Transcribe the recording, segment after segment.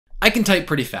I can type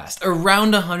pretty fast,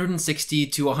 around 160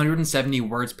 to 170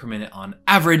 words per minute on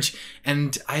average,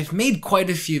 and I've made quite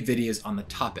a few videos on the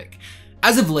topic.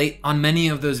 As of late, on many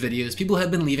of those videos, people have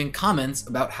been leaving comments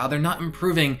about how they're not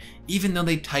improving even though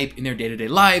they type in their day-to-day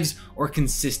lives or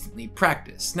consistently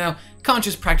practice. Now,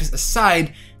 conscious practice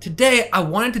aside, today I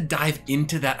wanted to dive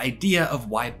into that idea of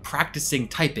why practicing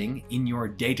typing in your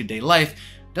day-to-day life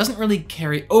doesn't really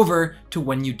carry over to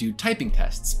when you do typing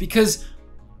tests, because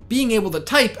being able to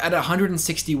type at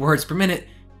 160 words per minute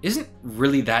isn't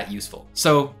really that useful.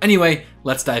 So anyway,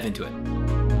 let's dive into it.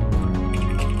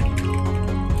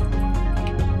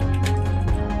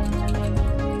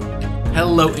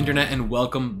 Hello Internet, and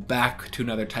welcome back to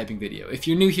another typing video. If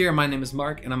you're new here, my name is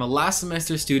Mark and I'm a last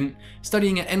semester student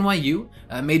studying at NYU,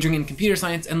 majoring in computer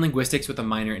science and linguistics with a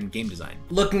minor in game design.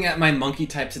 Looking at my monkey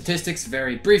type statistics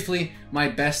very briefly, my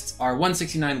bests are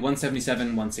 169, 177,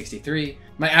 163.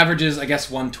 My average is, I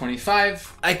guess,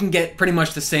 125. I can get pretty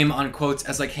much the same on quotes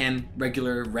as I can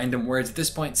regular random words at this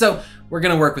point, so we're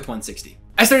gonna work with 160.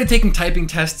 I started taking typing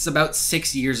tests about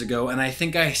 6 years ago, and I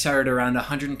think I started around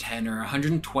 110 or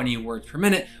 120 words per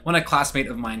minute when a classmate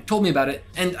of mine told me about it,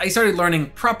 and I started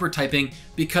learning proper typing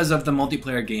because of the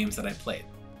multiplayer games that I played.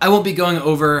 I won't be going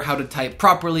over how to type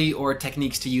properly or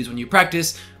techniques to use when you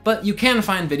practice, but you can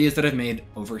find videos that I've made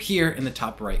over here in the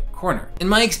top right corner. In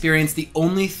my experience, the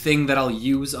only thing that I'll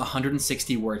use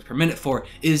 160 words per minute for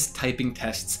is typing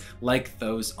tests like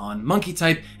those on monkey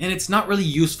type, and it's not really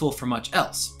useful for much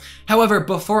else. However,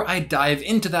 before I dive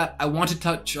into that, I want to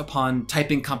touch upon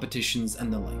typing competitions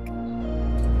and the like.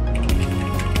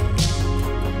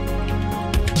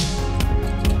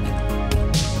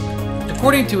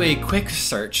 According to a quick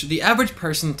search, the average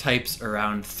person types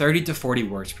around 30 to 40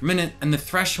 words per minute, and the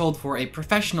threshold for a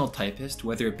professional typist,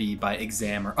 whether it be by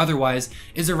exam or otherwise,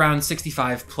 is around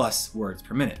 65 plus words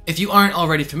per minute. If you aren't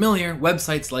already familiar,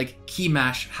 websites like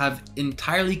KeyMash have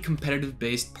entirely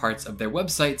competitive-based parts of their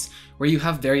websites where you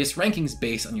have various rankings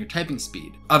based on your typing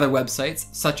speed. Other websites,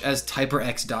 such as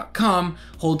typerx.com,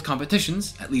 hold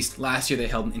competitions. At least last year they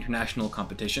held an international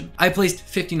competition. I placed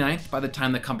 59th by the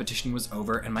time the competition was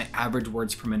over, and my average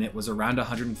words per minute was around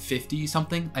 150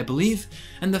 something, I believe,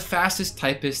 and the fastest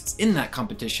typists in that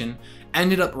competition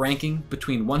ended up ranking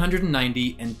between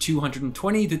 190 and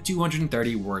 220 to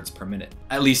 230 words per minute.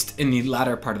 At least in the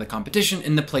latter part of the competition.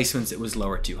 In the placements it was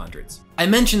lower 200s. I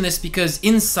mention this because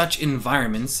in such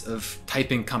environments of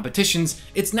typing competitions,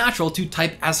 it's natural to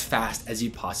type as fast as you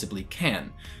possibly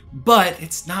can. But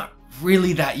it's not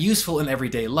really that useful in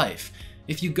everyday life.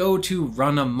 If you go to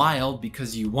run a mile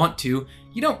because you want to,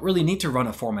 you don't really need to run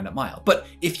a 4-minute mile. But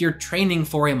if you're training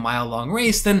for a mile-long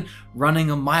race, then running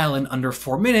a mile in under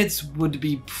 4 minutes would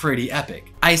be pretty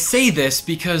epic. I say this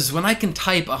because when I can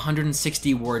type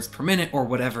 160 words per minute or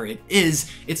whatever it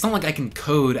is, it's not like I can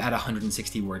code at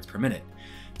 160 words per minute.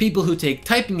 People who take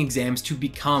typing exams to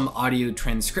become audio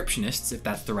transcriptionists, if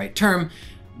that's the right term,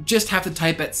 just have to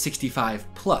type at 65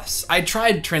 plus. I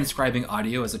tried transcribing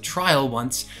audio as a trial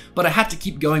once, but I had to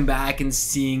keep going back and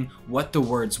seeing what the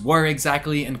words were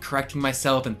exactly and correcting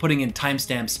myself and putting in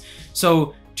timestamps.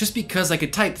 So just because I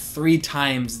could type 3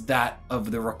 times that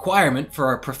of the requirement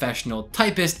for a professional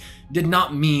typist did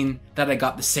not mean that I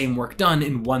got the same work done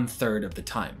in 1/3 of the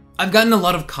time. I've gotten a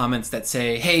lot of comments that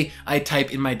say, hey, I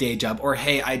type in my day job, or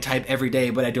hey, I type every day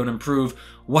but I don't improve.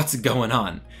 What's going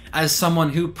on? As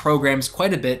someone who programs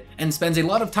quite a bit and spends a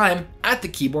lot of time at the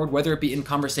keyboard, whether it be in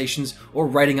conversations or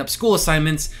writing up school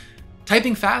assignments,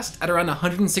 typing fast at around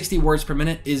 160 words per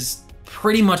minute is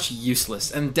pretty much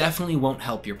useless and definitely won't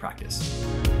help your practice.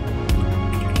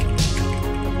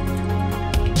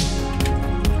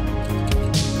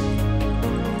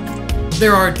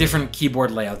 There are different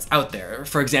keyboard layouts out there.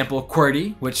 For example,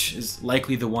 QWERTY, which is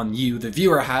likely the one you, the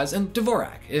viewer, has, and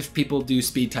Dvorak. If people do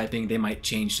speed typing, they might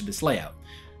change to this layout.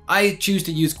 I choose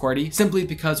to use QWERTY simply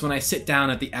because when I sit down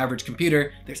at the average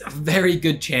computer, there's a very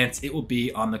good chance it will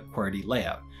be on the QWERTY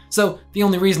layout. So the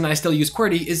only reason I still use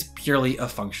QWERTY is purely a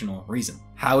functional reason.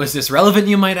 How is this relevant,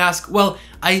 you might ask? Well,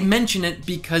 I mention it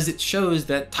because it shows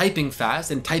that typing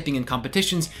fast and typing in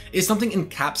competitions is something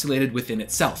encapsulated within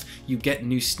itself. You get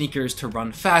new sneakers to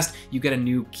run fast, you get a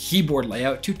new keyboard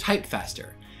layout to type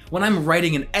faster. When I'm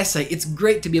writing an essay, it's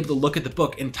great to be able to look at the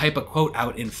book and type a quote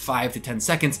out in 5 to 10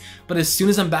 seconds, but as soon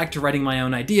as I'm back to writing my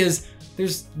own ideas,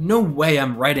 there's no way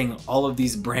I'm writing all of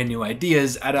these brand new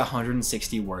ideas at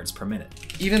 160 words per minute.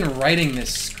 Even writing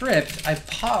this script, I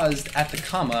paused at the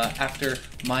comma after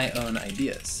my own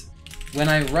ideas. When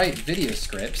I write video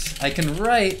scripts, I can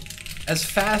write as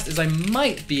fast as I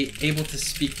might be able to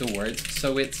speak the words,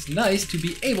 so it's nice to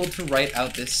be able to write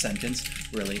out this sentence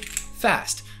really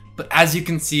fast. But as you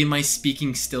can see, my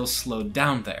speaking still slowed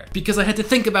down there, because I had to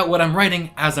think about what I'm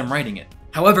writing as I'm writing it.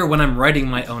 However, when I'm writing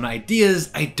my own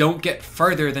ideas, I don't get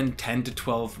further than 10 to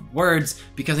 12 words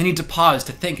because I need to pause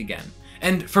to think again.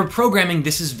 And for programming,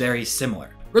 this is very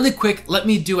similar. Really quick, let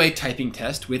me do a typing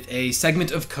test with a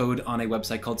segment of code on a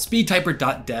website called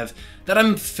speedtyper.dev that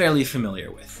I'm fairly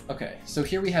familiar with. Okay, so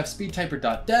here we have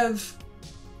speedtyper.dev.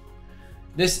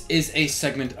 This is a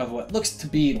segment of what looks to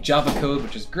be Java code,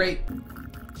 which is great.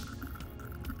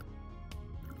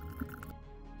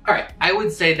 All right, I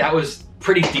would say that was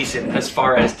pretty decent as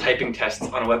far as typing tests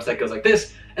on a website goes like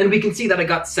this, and we can see that I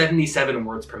got 77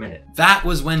 words per minute. That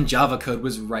was when Java code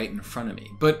was right in front of me.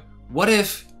 But what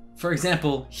if, for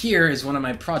example, here is one of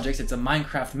my projects, it's a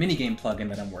Minecraft minigame plugin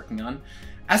that I'm working on.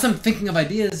 As I'm thinking of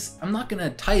ideas, I'm not gonna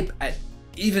type at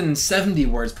even 70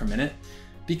 words per minute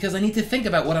because I need to think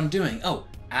about what I'm doing. Oh,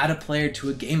 add a player to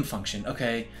a game function.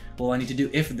 Okay, well I need to do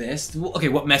if this. Okay,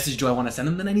 what message do I want to send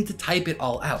them? Then I need to type it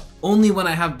all out. Only when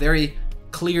I have very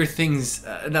clear things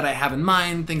that I have in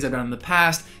mind, things I've done in the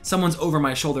past, someone's over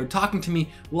my shoulder talking to me,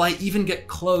 will I even get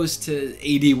close to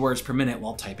 80 words per minute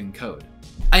while typing code.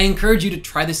 I encourage you to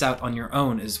try this out on your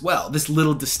own as well, this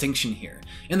little distinction here.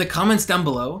 In the comments down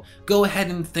below, go ahead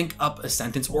and think up a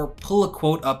sentence or pull a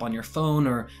quote up on your phone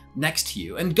or next to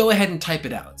you and go ahead and type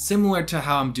it out, similar to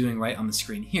how I'm doing right on the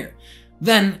screen here.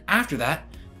 Then, after that,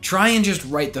 try and just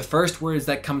write the first words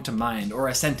that come to mind or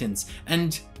a sentence,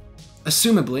 and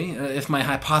assumably, if my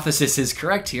hypothesis is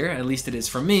correct here, at least it is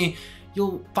for me,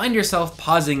 you'll find yourself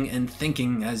pausing and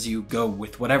thinking as you go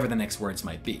with whatever the next words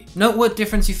might be. Note what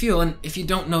difference you feel, and if you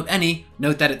don't note any,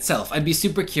 note that itself. I'd be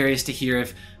super curious to hear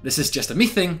if this is just a me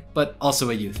thing, but also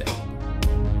a you thing.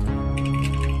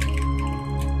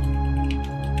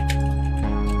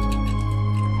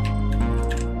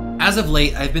 As of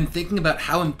late, I've been thinking about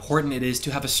how important it is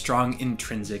to have a strong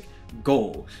intrinsic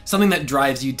goal, something that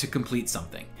drives you to complete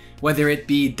something. Whether it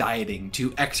be dieting,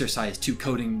 to exercise, to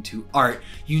coding, to art,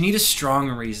 you need a strong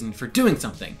reason for doing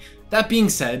something. That being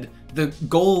said, the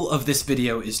goal of this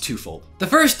video is twofold. The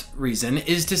first reason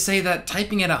is to say that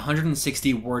typing at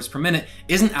 160 words per minute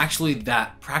isn't actually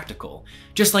that practical.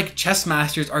 Just like chess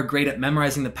masters are great at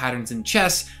memorizing the patterns in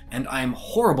chess, and I'm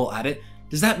horrible at it,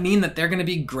 does that mean that they're going to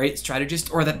be great strategists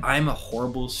or that I'm a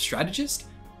horrible strategist?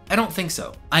 I don't think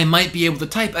so. I might be able to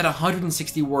type at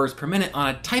 160 words per minute on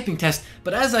a typing test,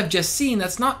 but as I've just seen,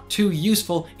 that's not too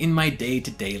useful in my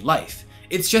day-to-day life.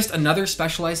 It's just another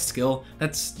specialized skill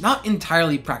that's not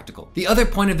entirely practical. The other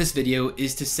point of this video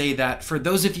is to say that for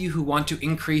those of you who want to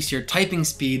increase your typing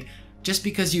speed, just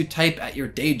because you type at your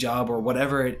day job or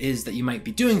whatever it is that you might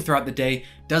be doing throughout the day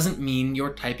doesn't mean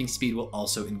your typing speed will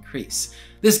also increase.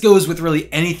 This goes with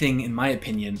really anything in my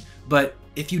opinion, but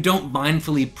if you don't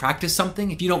mindfully practice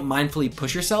something, if you don't mindfully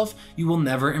push yourself, you will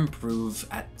never improve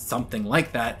at something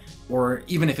like that, or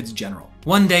even if it's general.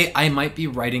 One day I might be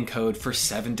writing code for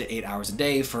 7 to 8 hours a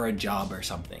day for a job or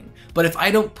something, but if I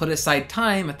don't put aside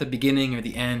time at the beginning or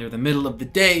the end or the middle of the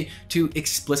day to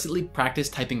explicitly practice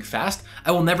typing fast,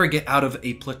 I will never get out of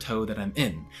a plateau that I'm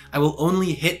in. I will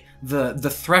only hit the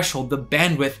threshold, the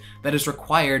bandwidth that is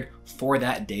required for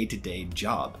that day-to-day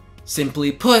job.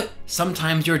 Simply put,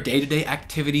 sometimes your day-to-day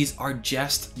activities are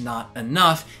just not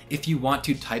enough if you want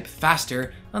to type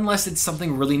faster, unless it's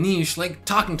something really niche like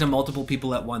talking to multiple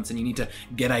people at once and you need to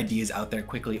get ideas out there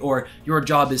quickly, or your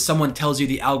job is someone tells you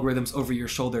the algorithms over your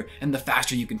shoulder and the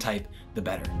faster you can type, the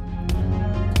better.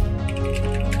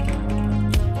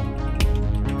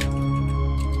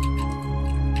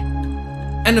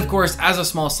 And of course, as a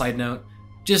small side note,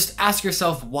 just ask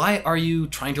yourself, why are you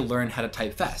trying to learn how to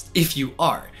type fast? If you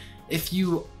are. If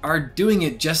you are doing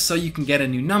it just so you can get a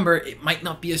new number, it might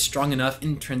not be a strong enough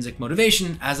intrinsic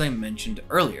motivation, as I mentioned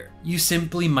earlier. You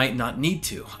simply might not need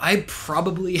to. I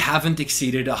probably haven't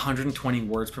exceeded 120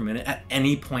 words per minute at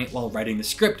any point while writing the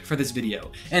script for this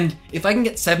video. And if I can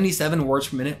get 77 words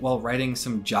per minute while writing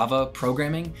some Java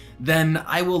programming, then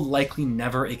I will likely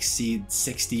never exceed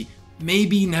 60,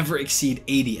 maybe never exceed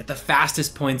 80 at the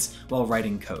fastest points while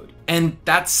writing code. And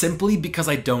that's simply because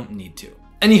I don't need to.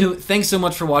 Anywho, thanks so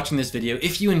much for watching this video.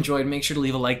 If you enjoyed, make sure to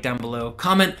leave a like down below.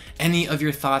 Comment any of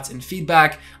your thoughts and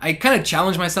feedback. I kind of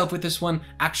challenged myself with this one.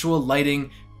 Actual lighting,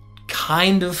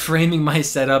 kind of framing my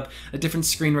setup, a different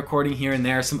screen recording here and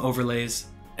there, some overlays.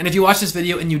 And if you watch this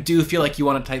video and you do feel like you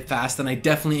want to type fast, then I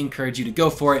definitely encourage you to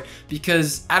go for it,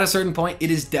 because at a certain point,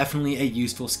 it is definitely a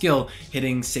useful skill,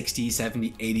 hitting 60,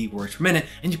 70, 80 words per minute.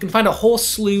 And you can find a whole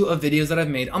slew of videos that I've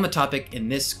made on the topic in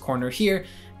this corner here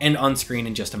and on screen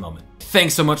in just a moment.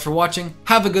 Thanks so much for watching,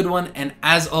 have a good one, and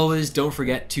as always, don't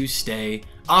forget to stay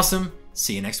awesome.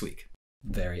 See you next week.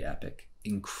 Very epic,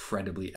 incredibly epic.